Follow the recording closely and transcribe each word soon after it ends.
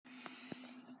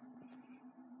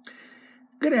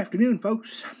Good afternoon,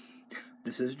 folks.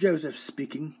 This is Joseph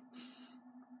speaking,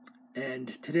 and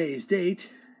today's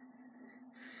date,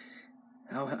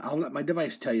 I'll let my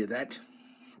device tell you that.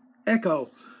 Echo,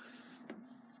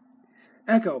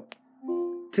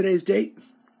 today's date?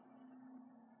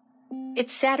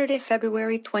 It's Saturday,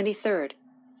 February 23rd.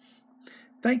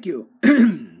 Thank you.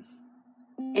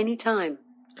 Anytime.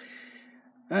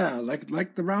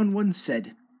 Like the round one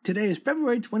said, today is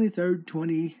February 23rd,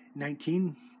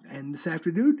 2019, and this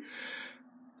afternoon,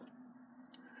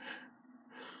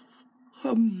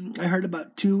 I heard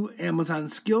about 2 Amazon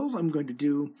skills I'm going to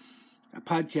do a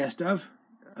podcast of,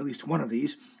 at least one of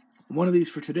these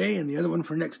for today and the other one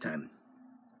for next time.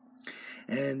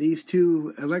 And these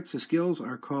 2 Alexa skills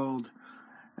are called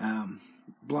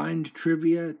Blind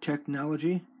Trivia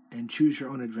Technology and Choose Your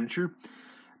Own Adventure.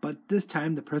 But this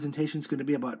time the presentation is going to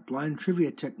be about blind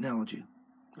trivia technology,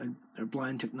 or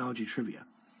blind technology trivia.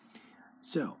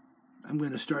 So I'm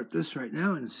going to start this right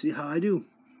now and see how I do.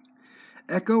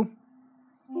 Echo,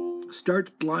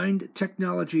 start blind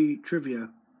technology trivia.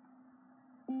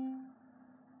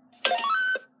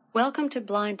 Welcome to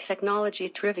Blind Technology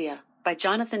Trivia by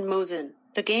Jonathan Mosen,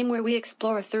 the game where we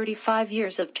explore 35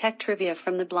 years of tech trivia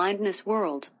from the blindness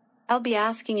world. I'll be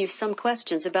asking you some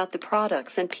questions about the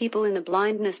products and people in the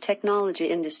blindness technology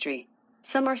industry.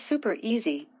 Some are super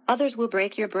easy, others will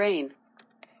break your brain.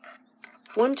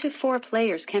 1 to 4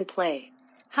 players can play.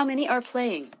 How many are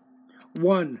playing?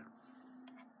 1.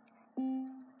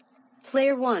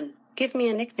 Player 1, give me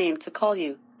a nickname to call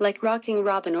you, like Rocking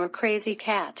Robin or Crazy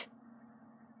Cat.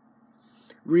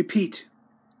 Repeat.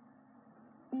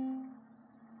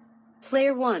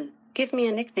 Player 1, give me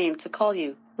a nickname to call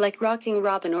you, like Rocking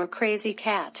Robin or Crazy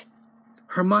Cat.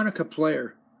 Harmonica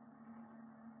player.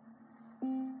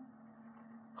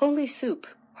 Holy soup,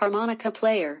 harmonica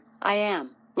player, I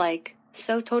am, like,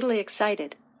 so totally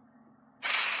excited.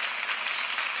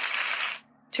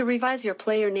 To revise your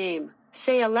player name,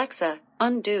 say Alexa,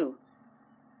 undo.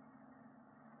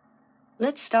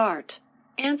 Let's start.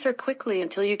 Answer quickly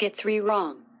until you get 3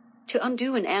 wrong. To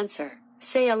undo an answer,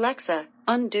 say Alexa,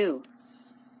 undo.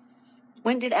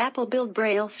 When did Apple build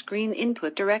Braille screen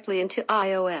input directly into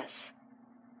iOS?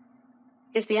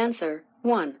 Is the answer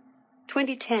 1.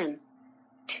 2010,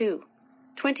 2.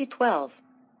 2012,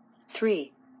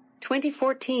 3.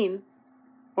 2014,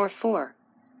 or 4.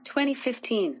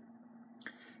 2015?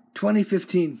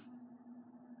 2015.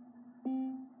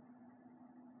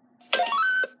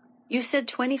 You said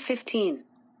 2015.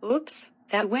 Oops,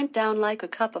 that went down like a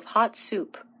cup of hot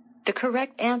soup. The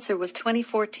correct answer was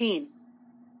 2014.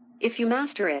 If you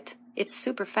master it, it's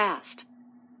super fast.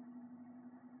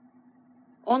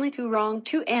 Only 2 wrong,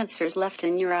 2 answers left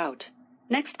and you're out.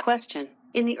 Next question.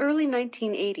 In the early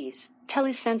 1980s,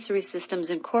 Telesensory Systems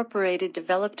Incorporated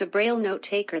developed a Braille note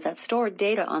taker that stored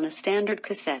data on a standard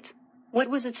cassette. What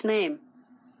was its name?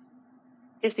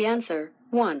 Is the answer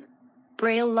 1.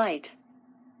 Braille Lite,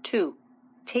 2.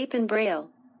 Tape in Braille,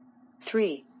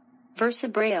 3. Versa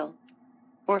Braille,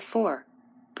 or 4.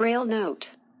 Braille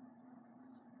Note?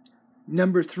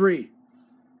 Number 3.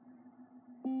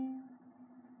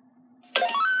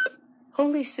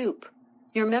 Holy soup.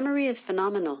 Your memory is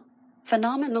phenomenal.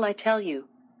 Phenomenal, I tell you.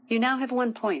 You now have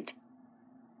 1 point.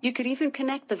 You could even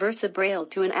connect the Versa Braille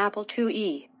to an Apple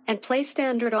IIe and play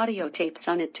standard audio tapes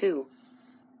on it too.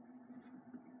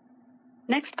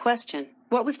 Next question.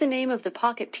 What was the name of the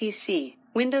Pocket PC,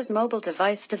 Windows mobile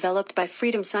device developed by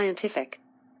Freedom Scientific?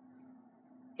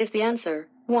 Is the answer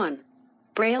 1.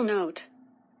 Braille Note,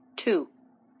 2.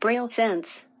 Braille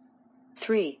Sense,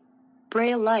 3.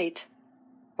 Braille Lite,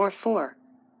 or 4.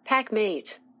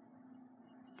 PackMate?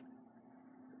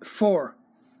 4.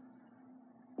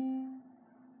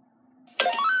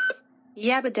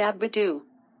 Yabba dabba doo.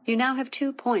 You now have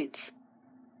 2 points.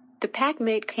 The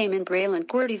PackMate came in Braille and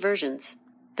QWERTY versions.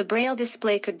 The Braille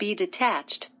display could be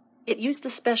detached. It used a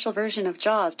special version of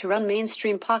JAWS to run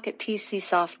mainstream Pocket PC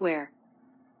software.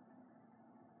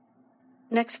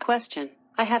 Next question.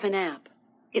 I have an app.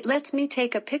 It lets me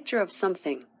take a picture of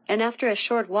something, and after a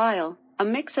short while, a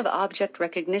mix of object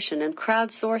recognition and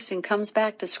crowdsourcing comes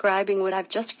back describing what I've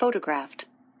just photographed.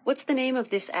 What's the name of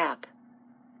this app?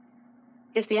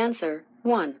 Is the answer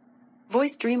 1.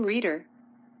 Voice Dream Reader,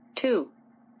 2.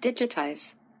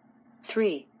 Digitize,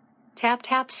 3.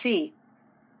 TapTapSee,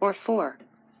 or 4.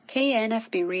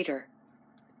 KNFB Reader?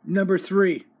 Number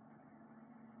 3.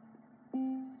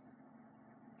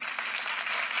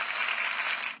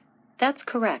 That's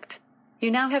correct. You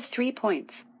now have 3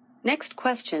 points. Next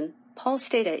question. Pulse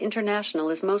Data International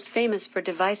is most famous for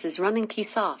devices running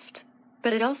Keysoft,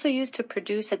 but it also used to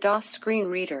produce a DOS screen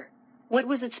reader. What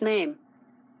was its name?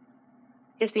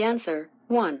 Is the answer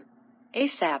 1.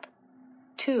 ASAP.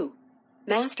 2.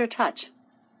 Master Touch.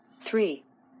 3.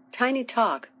 Tiny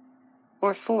Talk.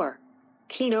 Or 4.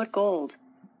 Keynote Gold.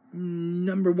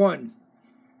 Number 1.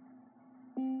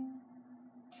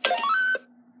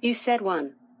 You said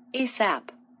 1. ASAP.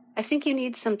 I think you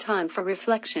need some time for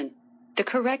reflection. The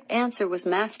correct answer was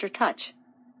Master Touch.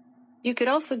 You could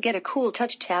also get a cool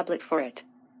touch tablet for it.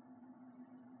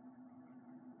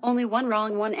 Only one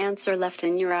wrong, one answer left,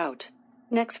 and you're out.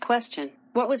 Next question.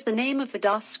 What was the name of the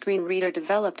DOS screen reader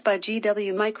developed by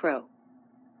GW Micro?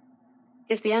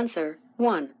 Is the answer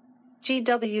 1.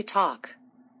 GW Talk.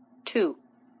 2.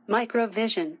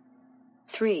 Microvision.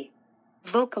 3.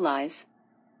 Vocalize.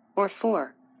 Or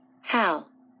 4. HAL.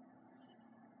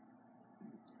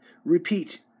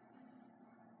 Repeat.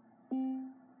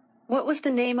 What was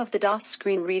the name of the DOS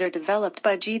screen reader developed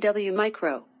by GW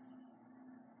Micro?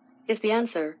 Is the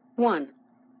answer 1.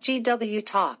 GW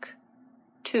Talk.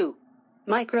 2.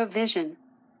 Microvision.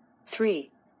 3.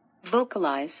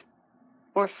 Vocalize.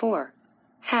 Or 4.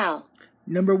 HAL.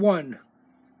 Number 1.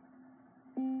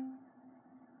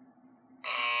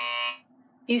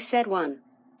 You said 1.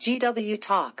 GW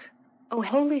Talk. Oh,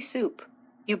 holy soup.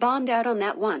 You bombed out on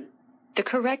that one. The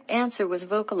correct answer was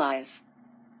Vocalize.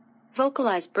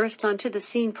 Vocalize burst onto the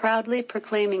scene proudly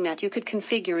proclaiming that you could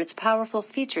configure its powerful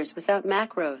features without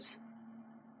macros.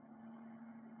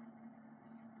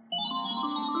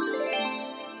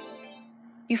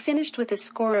 You finished with a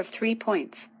score of 3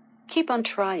 points. Keep on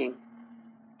trying.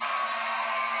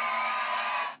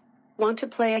 Want to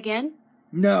play again?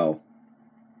 No.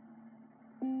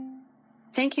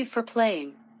 Thank you for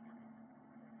playing.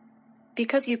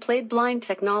 Because you played Blind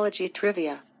Technology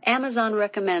Trivia, Amazon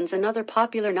recommends another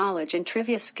popular knowledge and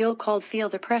trivia skill called Feel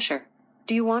the Pressure.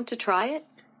 Do you want to try it?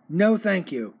 No,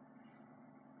 thank you.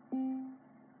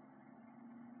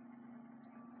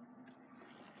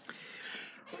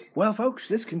 Well, folks,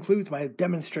 this concludes my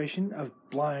demonstration of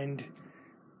Blind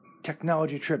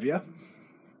Technology Trivia.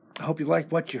 I hope you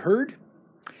liked what you heard.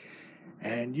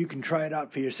 And you can try it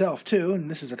out for yourself, too. And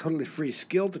this is a totally free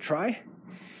skill to try.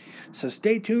 So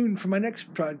stay tuned for my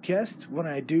next podcast when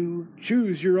I do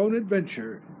Choose Your Own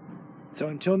Adventure. So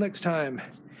until next time,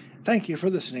 thank you for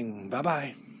listening.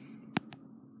 Bye-bye.